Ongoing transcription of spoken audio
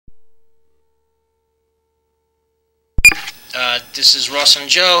This is Ross and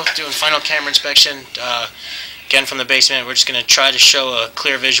Joe doing final camera inspection. Again from the basement. We're just going to try to show a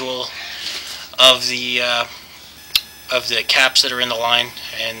clear visual of the caps that are in the line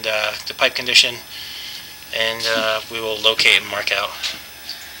and the pipe condition, and we will locate and mark out.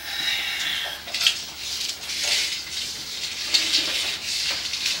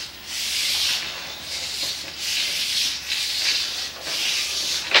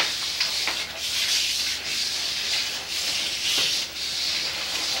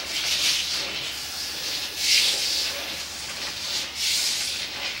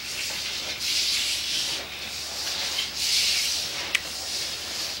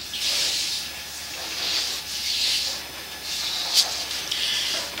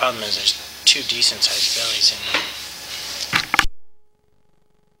 Problem is, there's two decent sized bellies in there.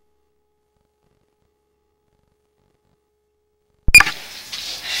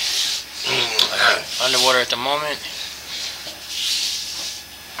 Underwater at the moment.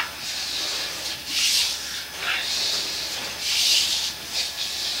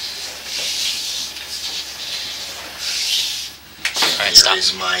 Alright, stop.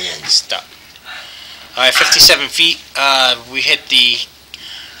 Here's my end. Stop. Alright, 57 feet. We hit the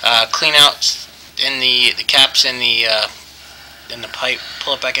clean out in the caps in the pipe.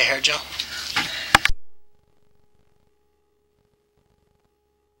 Pull it back a hair, Joe.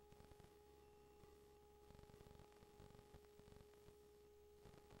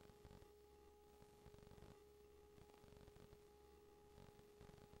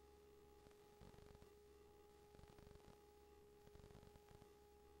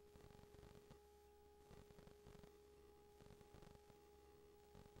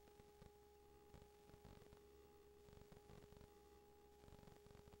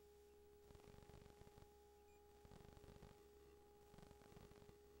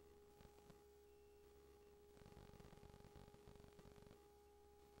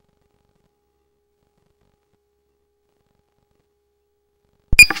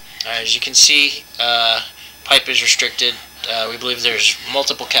 As you can see, pipe is restricted. We believe there's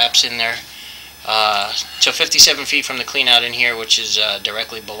multiple caps in there. So 57 feet from the clean out in here, which is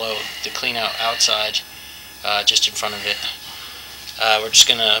directly below the clean out outside, just in front of it. We're just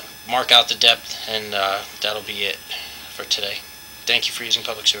going to mark out the depth, and that'll be it for today. Thank you for using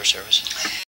Public Sewer Service.